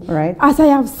deficiency? Right. As I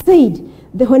have said,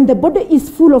 when the body is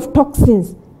full of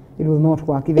toxins, it will not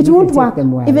work. Even it if won't you take work.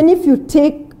 them well. Even if you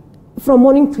take from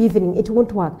morning to evening, it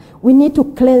won't work. We need to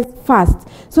cleanse fast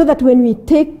so that when we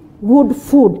take good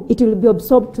food, it will be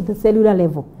absorbed to the cellular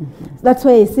level. That's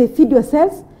why I say feed your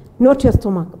cells, not your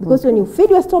stomach. Because when you feed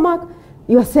your stomach,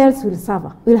 your cells will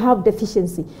suffer, will have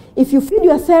deficiency. If you feed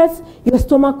your cells, your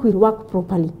stomach will work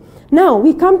properly. Now,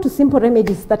 we come to simple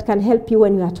remedies that can help you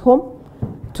when you're at home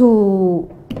to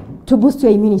boost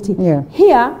your immunity. Yeah.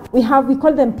 Here, we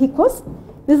call them picos.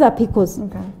 These are picos.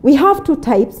 Okay. We have two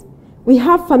types. We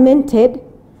have fermented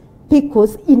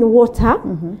picos in water,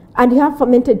 and we have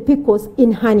fermented picos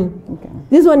in honey. Okay.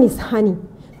 This one is honey.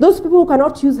 Those people who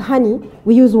cannot use honey,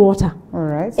 we use water. All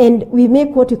right. And we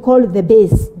make what we call the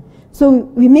base. So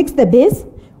we mix the base,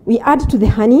 we add to the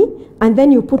honey, and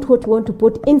then you put what you want to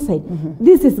put inside.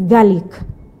 This is garlic.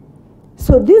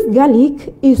 So this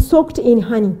garlic is soaked in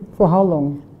honey. For how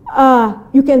long?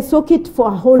 You can soak it for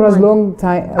a whole For month.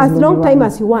 as long time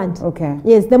As you want. Okay.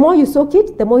 Yes, the more you soak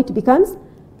it, the more it becomes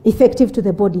effective to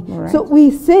the body. Right. So we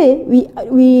say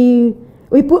we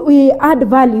add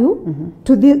value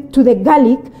to the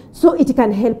garlic so it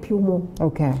can help you more.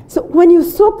 Okay. So when you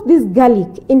soak this garlic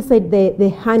inside the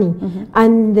honey,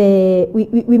 and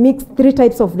we mix 3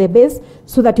 types of the base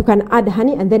so that you can add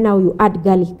honey, and then now you add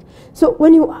garlic. So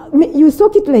when you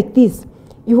soak it like this,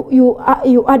 you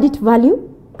add it value,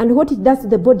 and what it does to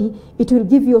the body, it will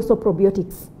give you also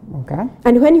probiotics. Okay.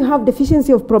 And when you have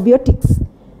deficiency of probiotics,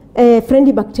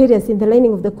 friendly bacteria in the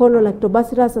lining of the colon,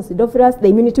 lactobacillus, acidophilus, the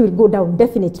immunity will go down,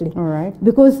 definitely. All right.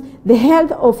 Because the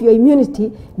health of your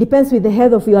immunity depends with the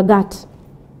health of your gut.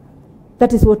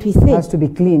 That is what we say. It has to be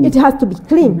clean. It has to be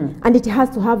clean, and it has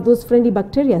to have those friendly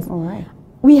bacteria. All right.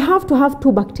 We have to have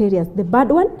 2 bacteria, the bad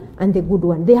one and the good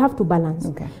one. They have to balance.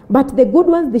 Okay. But the good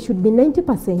ones, they should be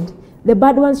 90%. The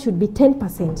bad ones should be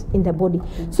 10% in the body.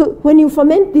 So when you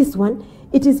ferment this one,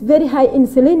 it is very high in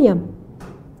selenium.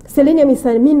 Selenium is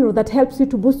a mineral that helps you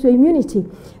to boost your immunity.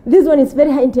 This one is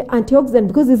very high in antioxidant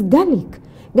because it's garlic.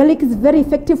 Garlic is very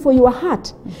effective for your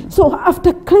heart. So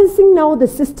after cleansing now the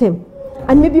system,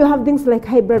 and maybe you have things like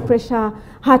high blood pressure,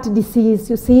 heart disease,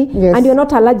 you see, Yes. and you're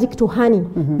not allergic to honey,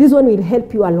 this one will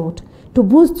help you a lot to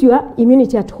boost your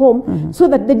immunity at home so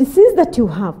that the disease that you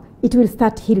have, it will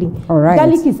start healing. All right.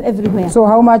 Garlic is everywhere. So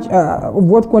how much,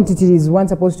 what quantity is one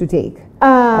supposed to take?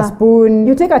 A spoon?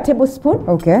 You take a tablespoon.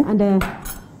 Okay. And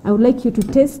I would like you to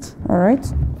taste. All right.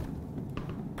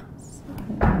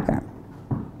 Okay.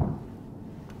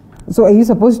 So are you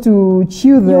supposed to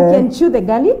chew the... You can chew the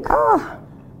garlic.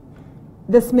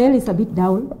 The smell is a bit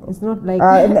down. It's not like...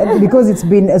 because it's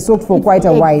been soaked for quite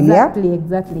a while, yeah?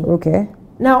 Exactly. Okay.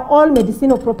 Now, all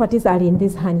medicinal properties are in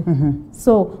this honey.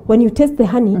 So when you taste the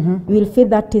honey, you will feel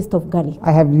that taste of garlic.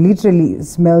 I have literally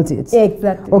smelled it.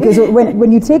 Exactly. Okay, so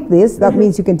when you take this, that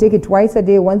means you can take it twice a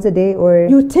day, once a day, or...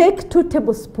 You take 2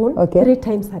 tablespoons Okay. 3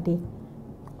 times a day.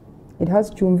 It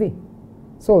has chumvi,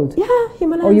 salt. Yeah,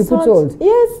 Himalayan Oh, you salt. put salt?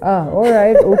 Yes. All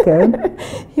right, okay.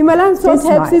 Himalayan salt Tastes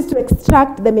helps nice. us to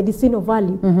extract the medicinal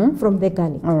value from the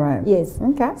garlic. All right. Yes.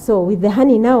 Okay. So with the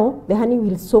honey now, the honey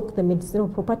will soak the medicinal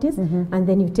properties, and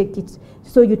then you take it.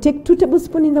 So you take 2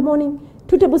 tablespoons in the morning,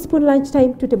 2 tablespoons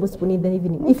lunchtime, 2 tablespoons in the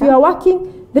evening. If you are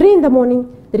working, 3 in the morning,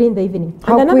 3 in the evening.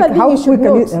 How and another quick, thing how you should quick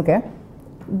can note, you... Okay.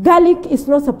 garlic is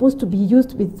not supposed to be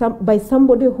used with by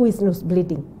somebody who is nose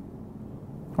bleeding.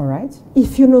 All right.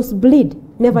 If you nose bleed,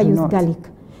 never Do use not. garlic,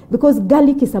 because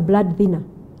garlic is a blood thinner.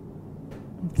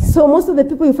 So most of the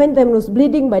people, you find them nose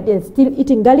bleeding, but they're still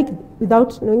eating garlic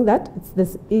without knowing that it's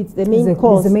the main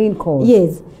cause. It's the main cause.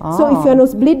 Yes. So if you're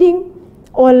nose bleeding,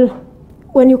 or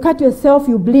when you cut yourself,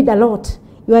 you bleed a lot,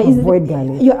 you are Avoid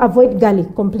garlic. You avoid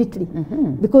garlic completely,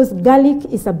 because garlic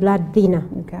is a blood thinner.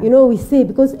 Okay. You know, we say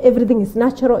because everything is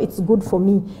natural, it's good for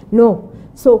me. No.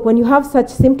 So when you have such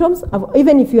symptoms,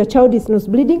 even if your child is nose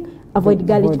bleeding, avoid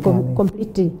garlic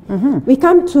completely. We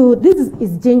come to, this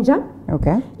is ginger.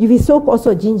 Okay. You will soak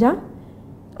also ginger.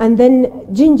 And then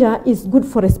ginger is good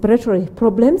for respiratory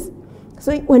problems.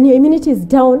 So when your immunity is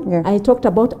down, I talked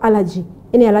about allergy,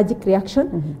 any allergic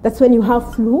reaction. That's when you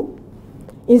have flu.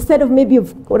 Instead of maybe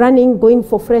going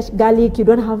for fresh garlic, you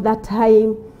don't have that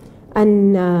time,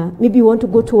 and maybe you want to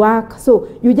go to work, so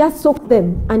you just soak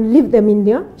them and leave them in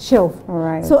your shelf. All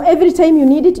right. So every time you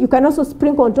need it, you can also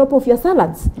sprinkle on top of your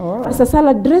salads. All right. As a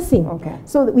salad dressing. Okay.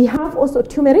 So we have also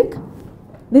turmeric.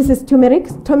 This is turmeric.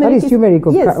 That is turmeric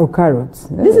yes. or carrots.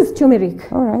 This is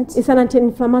turmeric. All right. It's an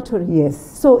anti-inflammatory. Yes.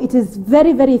 So it is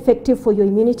very, very effective for your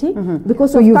immunity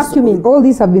because of curcumin. All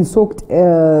these have been soaked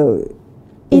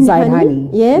Inside honey.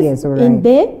 Yes, yes, all right. in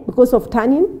bay, because of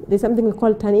tannin, there's something we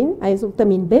call tannin,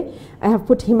 isoptamine bay. I have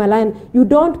put Himalayan. You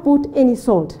don't put any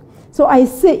salt. So I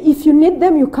say, if you need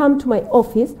them, you come to my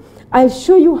office. I'll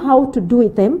show you how to do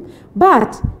with them,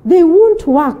 but they won't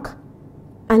work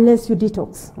unless you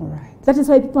detox. All right. That is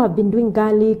why people have been doing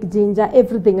garlic, ginger,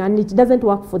 everything, and it doesn't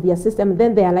work for their system.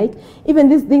 Then they are like, even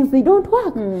these things, they don't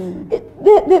work.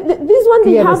 This one,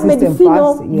 they have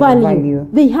medicinal value.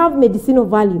 They have medicinal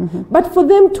value. But for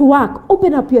them to work,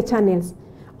 open up your channels.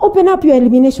 Open up your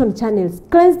elimination channels.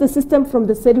 Cleanse the system from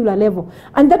the cellular level.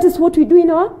 And that is what we do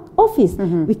in our office.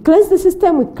 We cleanse the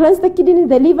system, we cleanse the kidney,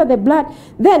 the liver, the blood.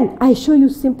 Then I show you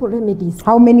simple remedies.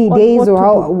 How many days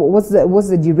or what's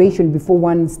the duration before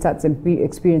one starts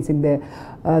experiencing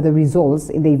the results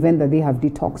in the event that they have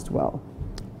detoxed well?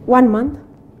 1 month.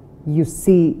 You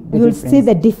see the You'll difference. see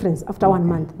the difference after 1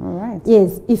 month. All right.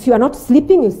 Yes. If you are not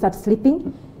sleeping, you start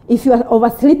sleeping. If you are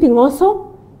oversleeping also,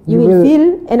 you will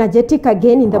feel energetic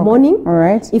again in the morning. All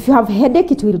right. If you have headache,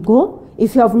 it will go.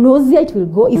 If you have nausea, it will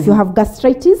go. If you have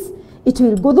gastritis, it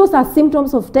will go. Those are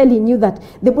symptoms of telling you that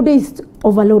the body is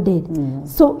overloaded.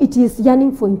 So it is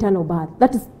yearning for internal bath.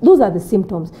 Those are the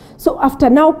symptoms. So after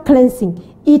now cleansing,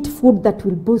 eat food that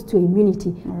will boost your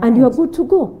immunity, and you are good to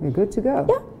go. You're good to go.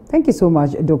 Yeah. Thank you so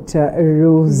much, Dr.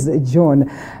 Rose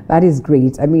John. That is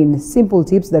great. I mean, simple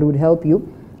tips that would help you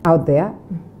out there.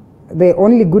 The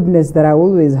only goodness that I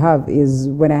always have is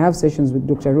when I have sessions with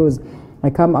Dr. Rose, I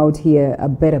come out here a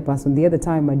better person. The other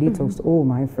time I detoxed, oh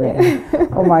my friend,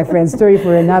 oh my friend, story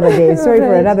for another day, story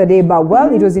for another day. But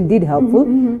well, it was indeed helpful,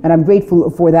 and I'm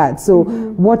grateful for that. So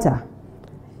water,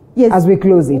 yes, as we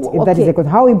close it, if that is the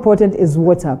question. How important is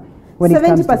water when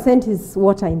 70% is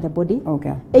water in the body.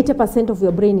 Okay. 80% of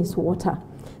your brain is water.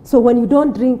 So when you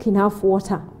don't drink enough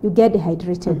water, you get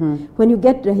dehydrated. When you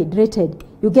get dehydrated,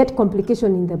 you get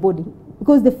complication in the body.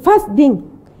 Because the first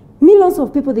thing, millions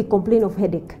of people, they complain of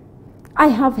headache. I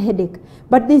have headache.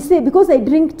 But they say, because I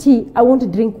drink tea, I want to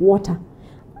drink water.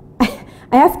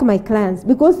 I ask my clients,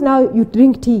 because now you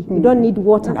drink tea, you don't need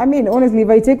water. I mean, honestly, if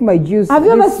I take my juice... Have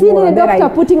you ever seen a doctor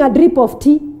putting a drip of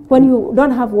tea when you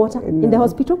don't have water in the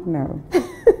hospital? No.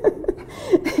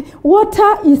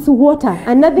 Water is water,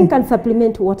 and nothing can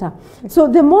supplement water. So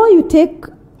the more you take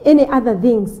any other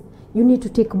things, you need to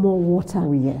take more water.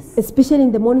 Oh, yes. Especially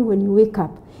in the morning when you wake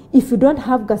up. If you don't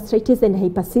have gastritis and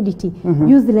hyperacidity,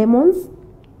 use lemons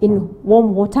in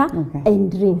warm water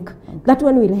and drink. That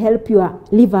one will help your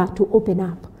liver to open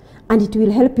up. And it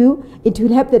will help you, it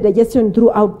will help the digestion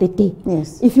throughout the day.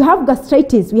 Yes. If you have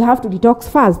gastritis, we have to detox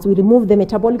first. We remove the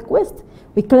metabolic waste.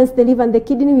 We cleanse the liver and the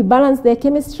kidney, we balance their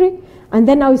chemistry, and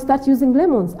then now we start using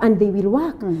lemons, and they will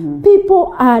work.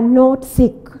 People are not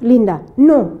sick, Linda.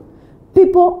 No.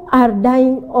 People are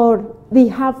dying or they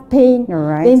have pain.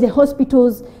 They're in the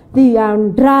hospitals, they are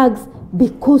on drugs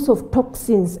because of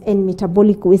toxins and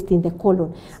metabolic waste in the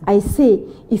colon. I say,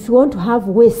 if you want to have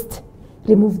waste,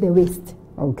 remove the waste.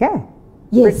 Okay.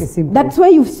 Yes. Pretty simple. That's why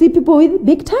you see people with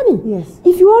big tummy. Yes.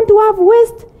 If you want to have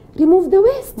waste, remove the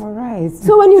waste. All right.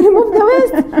 So when you remove the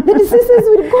waste, the diseases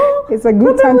will go. It's a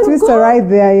good tongue twister right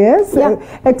there, yes?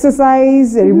 Yeah.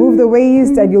 Exercise, remove the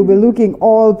waste, and you'll be looking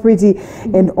all pretty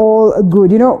and all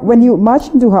good. You know, when you march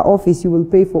into her office, you will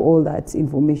pay for all that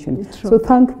information. So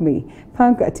thank me.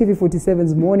 Thank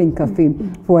TV47's Morning Cafe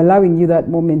for allowing you that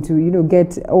moment to, you know,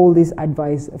 get all this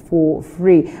advice for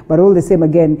free. But all the same,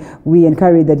 again, we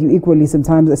encourage that you equally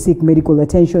sometimes seek medical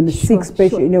attention, seek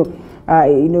special,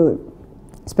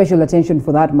 special attention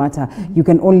for that matter. You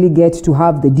can only get to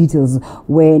have the details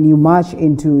when you march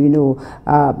into,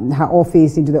 her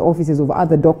office, into the offices of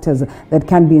other doctors that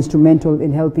can be instrumental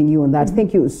in helping you on that.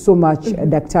 Thank you so much,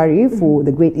 Daktari, for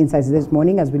the great insights this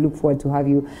morning, as we look forward to have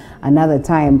you another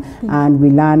time and we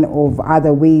learn of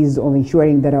other ways of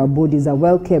ensuring that our bodies are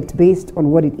well kept based on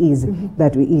what it is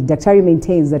that we eat. Daktari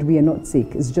maintains that we are not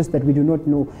sick. It's just that we do not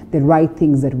know the right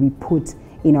things that we put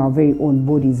in our very own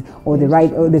bodies, or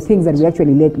the things that we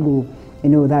actually let go,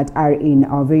 that are in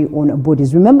our very own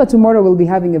bodies. Remember, tomorrow we'll be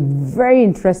having a very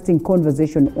interesting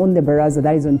conversation on the Baraza.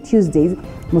 That is on Tuesdays.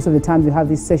 Most of the time we have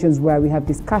these sessions where we have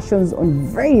discussions on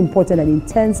very important and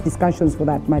intense discussions for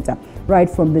that matter, right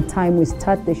from the time we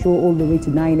start the show all the way to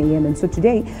 9 a.m. And so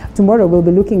tomorrow we'll be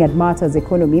looking at Martha's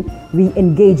economy. We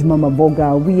engage Mama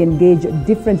Boga. We engage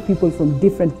different people from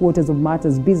different quarters of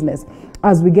Martha's business,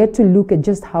 as we get to look at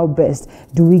just how best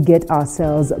do we get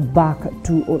ourselves back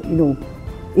to,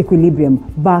 equilibrium,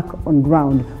 back on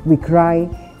ground. We cry,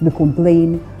 we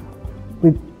complain,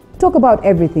 we talk about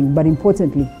everything, but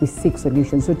importantly, we seek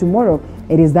solutions. So tomorrow,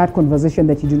 it is that conversation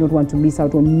that you do not want to miss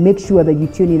out on. Make sure that you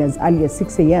tune in as early as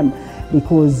 6 a.m.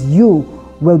 because you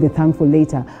will be thankful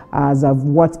later as of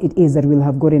what it is that we'll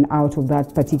have gotten out of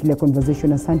that particular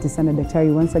conversation. Asante sana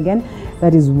Daktari once again.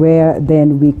 That is where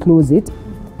then we close it.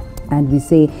 And we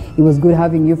say it was good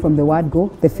having you from the word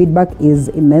go. The feedback is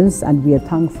immense and we are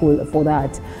thankful for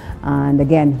that. And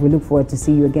again, we look forward to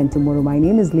see you again tomorrow. My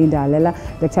name is Linda Alela.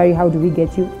 Daktari, how do we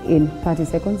get you in 30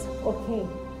 seconds? Okay.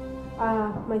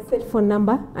 My cell phone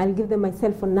number, I'll give them my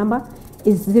cell phone number,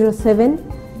 is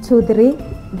 0723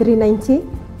 390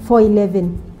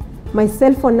 411. My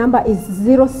cell phone number is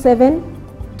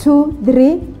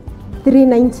 0723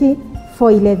 390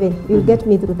 411. You'll get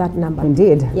me through that number.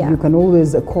 Indeed. Yeah. You can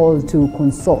always call to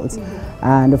consult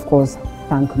and of course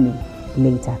thank me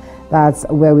later. That's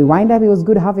where we wind up. It was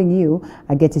good having you.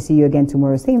 I get to see you again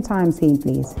tomorrow, same time, same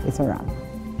place. It's around.